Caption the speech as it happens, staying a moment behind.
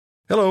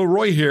Hello,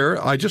 Roy here.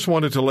 I just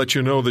wanted to let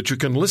you know that you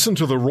can listen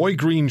to The Roy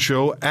Green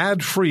Show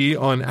ad-free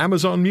on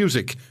Amazon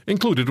Music,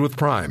 included with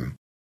Prime.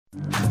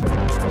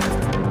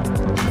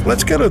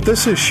 Let's get at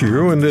this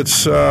issue, and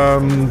it's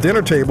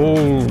dinner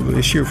table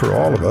issue for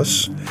all of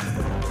us.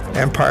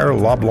 Empire,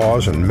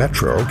 Loblaws, and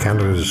Metro,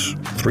 Canada's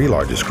three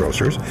largest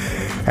grocers,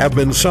 have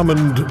been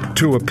summoned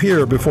to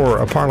appear before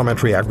a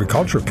Parliamentary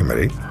Agriculture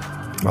Committee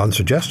on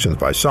suggestions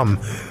by some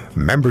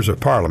members of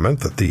Parliament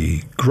that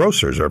the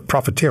grocers are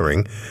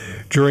profiteering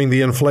during the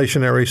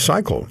inflationary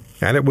cycle.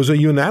 And it was a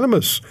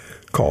unanimous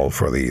call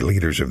for the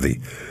leaders of the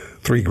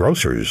three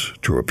grocers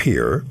to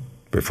appear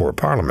before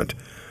Parliament.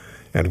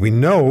 And we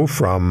know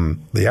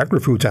from the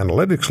Agri-Foods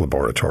Analytics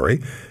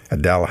Laboratory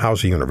at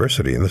Dalhousie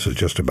University, and this is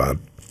just about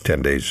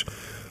 10 days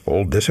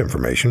old, this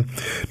information,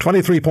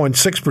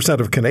 23.6%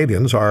 of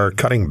Canadians are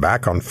cutting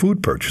back on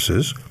food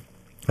purchases,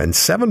 and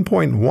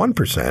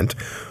 7.1%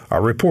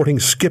 are reporting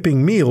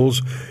skipping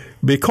meals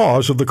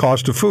because of the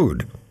cost of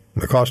food.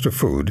 The cost of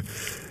food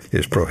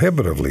is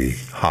prohibitively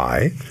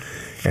high,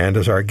 and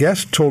as our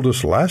guest told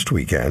us last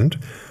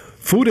weekend,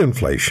 food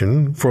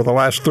inflation for the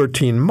last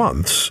 13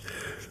 months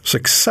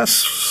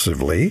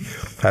successively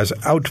has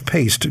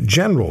outpaced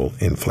general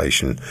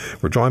inflation.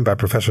 We're joined by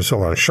Professor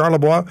Sylvain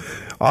Charlebois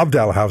of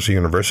Dalhousie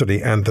University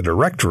and the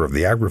director of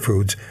the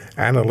Agri-Foods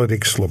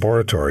Analytics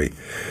Laboratory.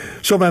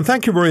 Sylvain,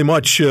 thank you very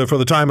much for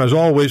the time, as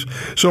always.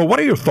 So what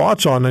are your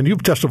thoughts on, and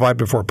you've testified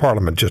before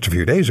Parliament just a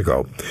few days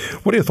ago,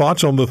 what are your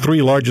thoughts on the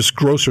three largest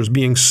grocers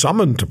being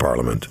summoned to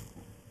Parliament?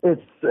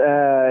 It's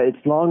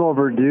long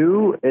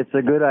overdue. It's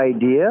a good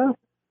idea.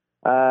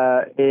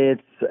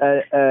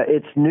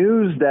 It's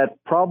news that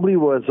probably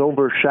was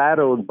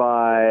overshadowed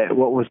by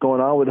what was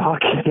going on with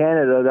Hockey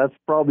Canada. That's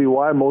probably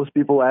why most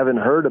people haven't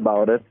heard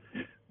about it.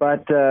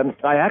 But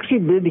I actually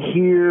did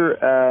hear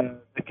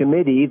the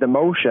committee, the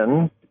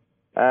motion,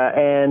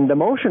 and the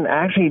motion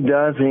actually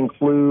does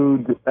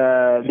include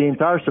the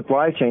entire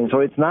supply chain. So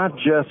it's not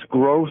just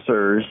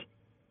grocers,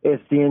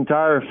 it's the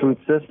entire food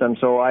system.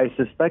 So I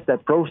suspect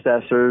that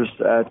processors,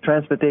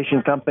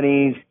 transportation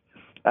companies,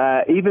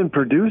 even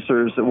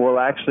producers will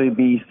actually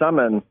be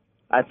summoned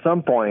at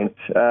some point.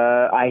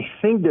 I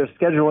think they're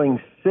scheduling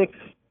 6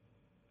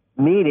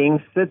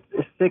 meetings,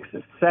 6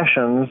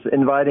 sessions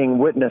inviting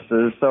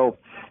witnesses. So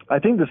I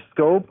think the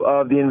scope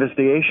of the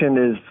investigation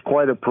is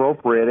quite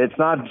appropriate. It's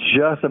not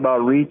just about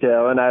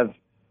retail, and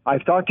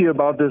I've talked to you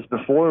about this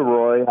before,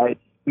 Roy.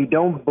 We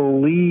don't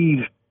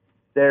believe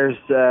there's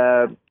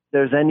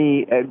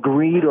any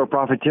greed or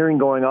profiteering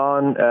going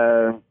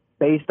on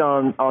based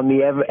on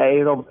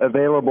the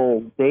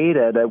available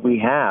data that we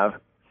have.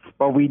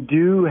 But we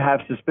do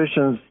have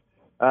suspicions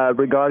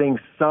regarding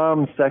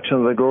some section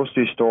of the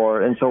grocery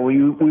store. And so we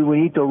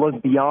need to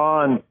look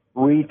beyond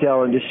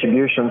retail and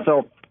distribution.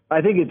 So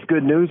I think it's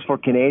good news for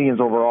Canadians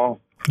overall.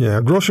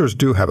 Yeah, grocers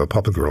do have a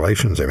public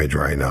relations image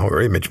right now,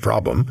 or image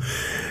problem.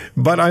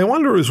 But I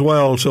wonder as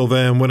well,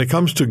 Sylvain, when it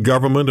comes to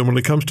government and when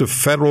it comes to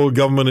federal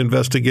government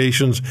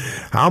investigations,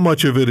 how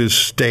much of it is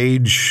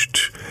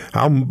staged?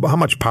 How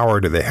much power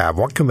do they have?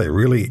 What can they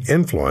really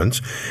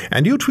influence?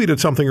 And you tweeted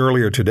something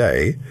earlier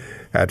today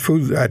at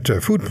Food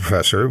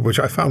Professor, which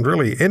I found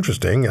really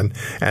interesting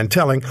and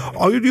telling.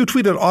 You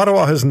tweeted,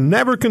 Ottawa has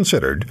never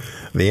considered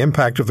the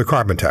impact of the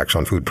carbon tax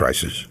on food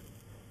prices.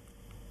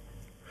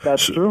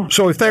 That's true.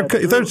 So if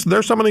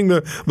they're summoning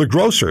the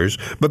grocers,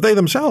 but they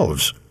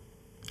themselves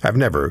have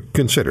never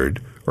considered,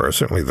 or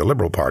certainly the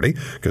Liberal Party,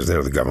 because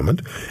they're the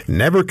government,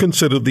 never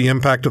considered the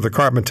impact of the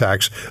carbon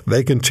tax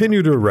they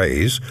continue to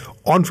raise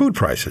on food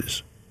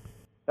prices.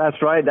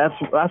 That's right.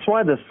 That's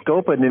why the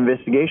scope of the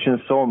investigation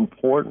is so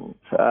important.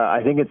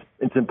 I think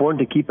it's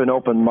important to keep an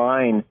open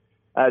mind.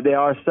 There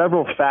are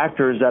several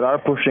factors that are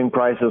pushing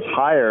prices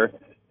higher.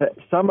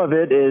 Some of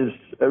it is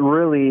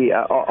really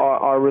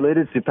are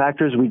related to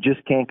factors we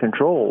just can't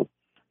control.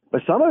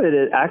 But some of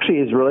it actually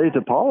is related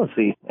to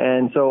policy.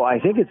 And so I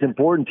think it's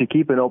important to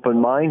keep an open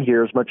mind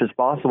here as much as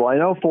possible. I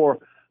know for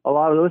a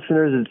lot of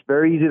listeners, it's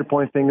very easy to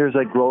point fingers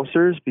at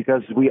grocers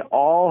because we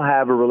all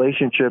have a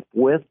relationship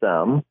with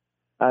them,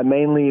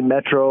 mainly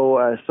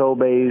Metro,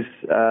 Sobeys,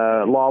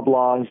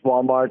 Loblaws,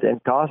 Walmart,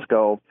 and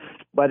Costco.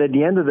 But at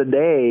the end of the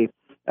day,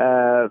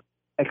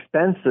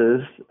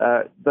 expenses,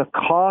 the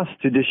cost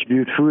to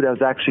distribute food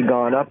has actually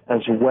gone up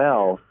as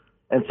well.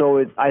 And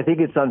so I think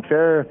it's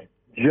unfair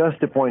just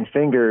to point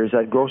fingers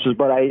at grocers.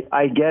 But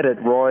I get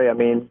it, Roy. I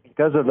mean,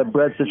 because of the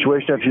bread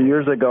situation a few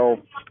years ago,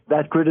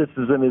 that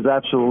criticism is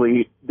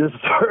absolutely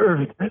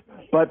deserved.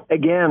 But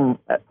again,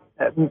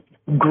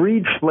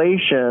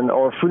 greedflation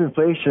or food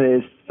inflation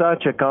is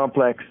such a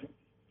complex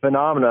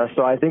phenomena.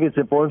 So I think it's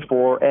important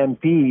for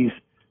MPs,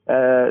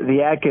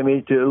 the Ag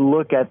Committee, to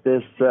look at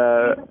this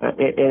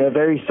in a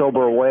very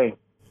sober way.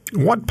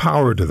 What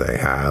power do they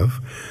have,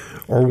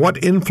 or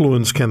what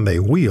influence can they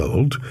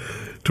wield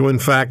to, in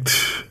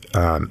fact,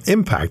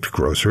 impact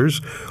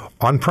grocers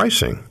on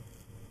pricing?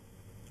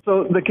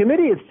 So the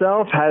committee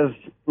itself has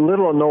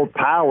little or no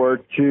power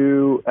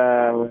to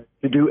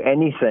to do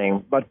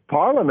anything. But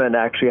Parliament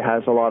actually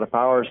has a lot of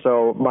power.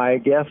 So my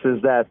guess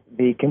is that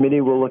the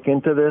committee will look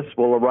into this,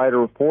 will write a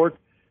report,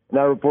 and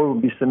that report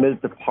will be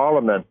submitted to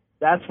Parliament.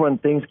 That's when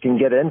things can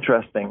get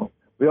interesting.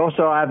 We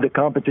also have the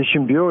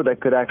Competition Bureau that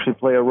could actually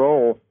play a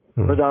role.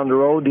 But down the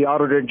road, the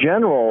Auditor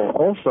General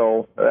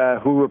also,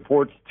 who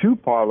reports to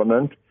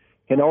Parliament,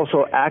 can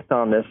also act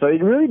on this. So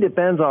it really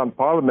depends on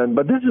Parliament.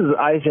 But this is,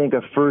 I think,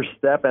 a first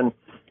step. And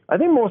I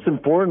think most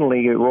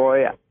importantly,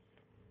 Roy,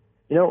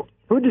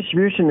 food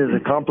distribution is a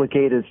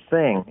complicated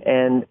thing.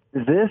 And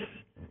this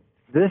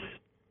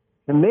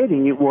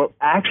committee will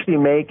actually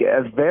make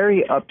a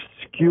very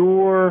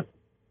obscure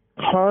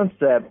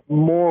concept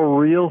more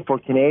real for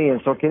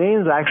Canadians. So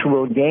Canadians actually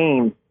will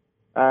gain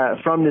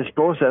from this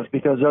process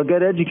because they'll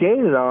get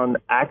educated on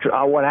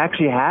what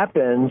actually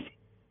happens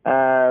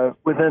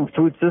within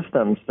food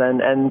systems.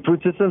 And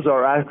food systems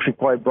are actually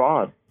quite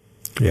broad.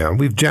 Yeah,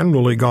 we've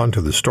generally gone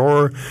to the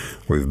store,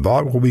 we've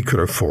bought what we could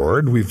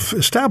afford, we've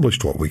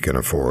established what we can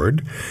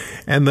afford,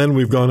 and then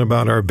we've gone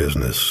about our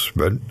business.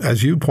 But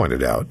as you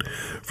pointed out,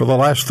 for the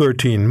last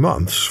 13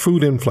 months,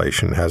 food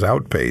inflation has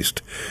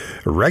outpaced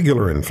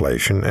regular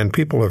inflation, and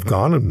people have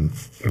gone and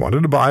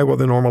wanted to buy what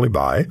they normally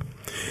buy,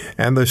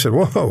 and they said,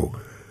 whoa,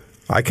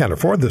 I can't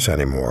afford this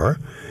anymore.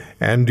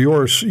 And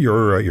your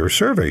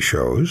survey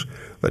shows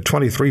that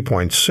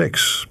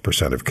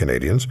 23.6% of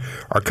Canadians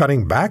are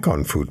cutting back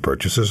on food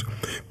purchases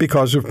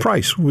because of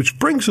price, which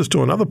brings us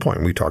to another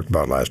point we talked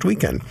about last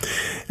weekend,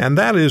 and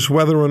that is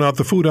whether or not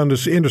the food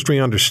industry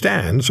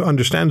understands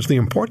the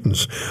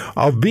importance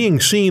of being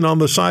seen on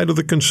the side of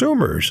the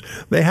consumers.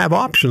 They have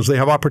options, they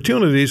have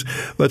opportunities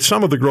that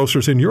some of the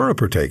grocers in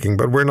Europe are taking,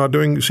 but we're not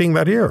seeing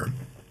that here.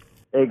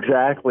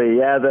 Exactly.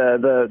 Yeah,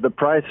 the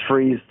price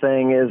freeze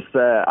thing is,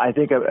 I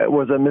think, it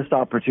was a missed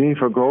opportunity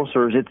for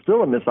grocers. It's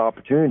still a missed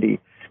opportunity.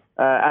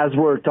 As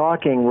we're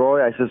talking,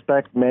 Roy, I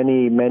suspect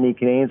many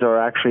Canadians are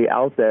actually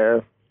out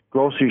there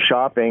grocery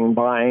shopping,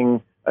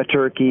 buying a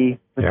turkey,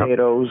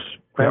 potatoes,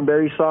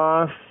 cranberry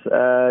sauce,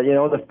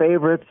 the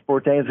favorites for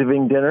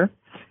Thanksgiving dinner.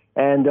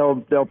 And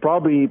they'll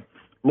probably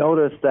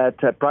notice that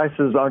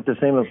prices aren't the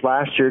same as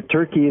last year.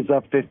 Turkey is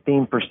up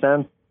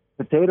 15%.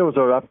 Potatoes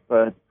are up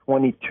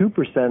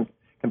 22%.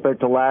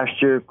 Compared to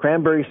last year.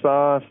 Cranberry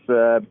sauce,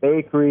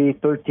 bakery,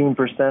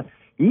 13%.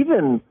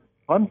 Even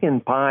pumpkin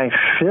pie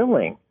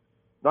filling.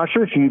 Not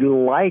sure if you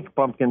like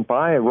pumpkin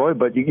pie, Roy,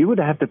 but you would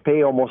have to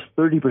pay almost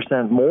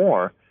 30%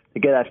 more to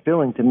get that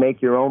filling to make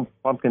your own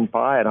pumpkin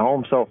pie at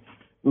home. So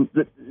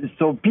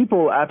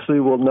people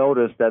absolutely will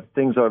notice that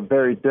things are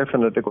very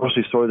different at the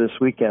grocery store this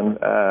weekend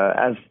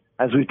as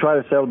we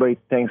try to celebrate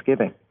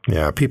Thanksgiving.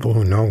 Yeah, people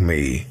who know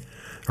me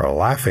are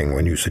laughing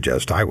when you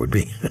suggest I would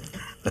be.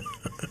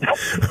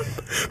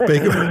 Are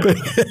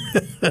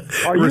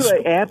you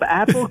an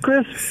apple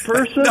crisp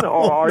person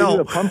or are you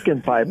a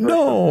pumpkin pie person?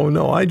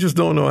 No, I just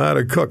don't know how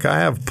to cook. I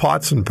have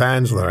pots and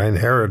pans that I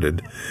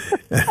inherited,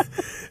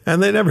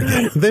 and they never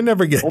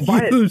get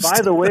used.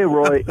 By the way,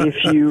 Roy,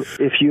 if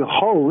you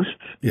host,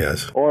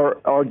 yes, or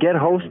get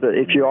hosted,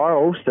 if you are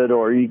hosted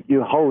or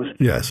you host,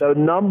 yes, the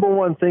number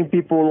one thing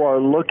people are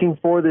looking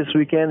for this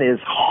weekend is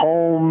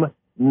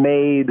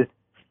homemade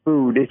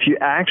food. If you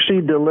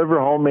actually deliver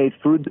homemade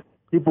food,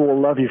 people will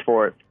love you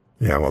for it.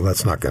 Yeah, well,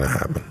 that's not going to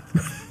happen.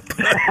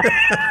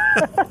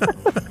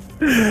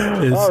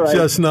 It's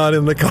just not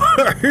in the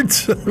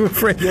cards, I'm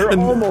afraid. You're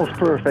almost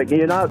perfect.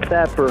 You're not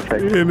that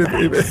perfect. And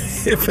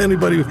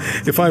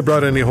if I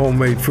brought any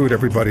homemade food,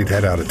 everybody'd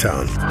head out of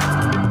town.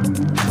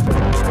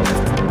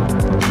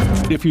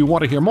 If you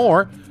want to hear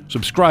more,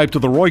 subscribe to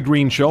The Roy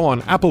Green Show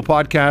on Apple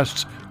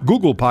Podcasts,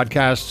 Google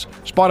Podcasts,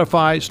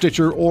 Spotify,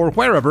 Stitcher, or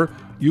wherever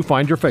you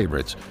find your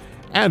favorites.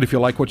 And if you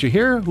like what you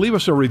hear, leave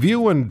us a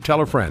review and tell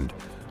a friend.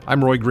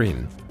 I'm Roy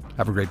Green.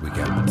 Have a great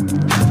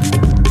weekend.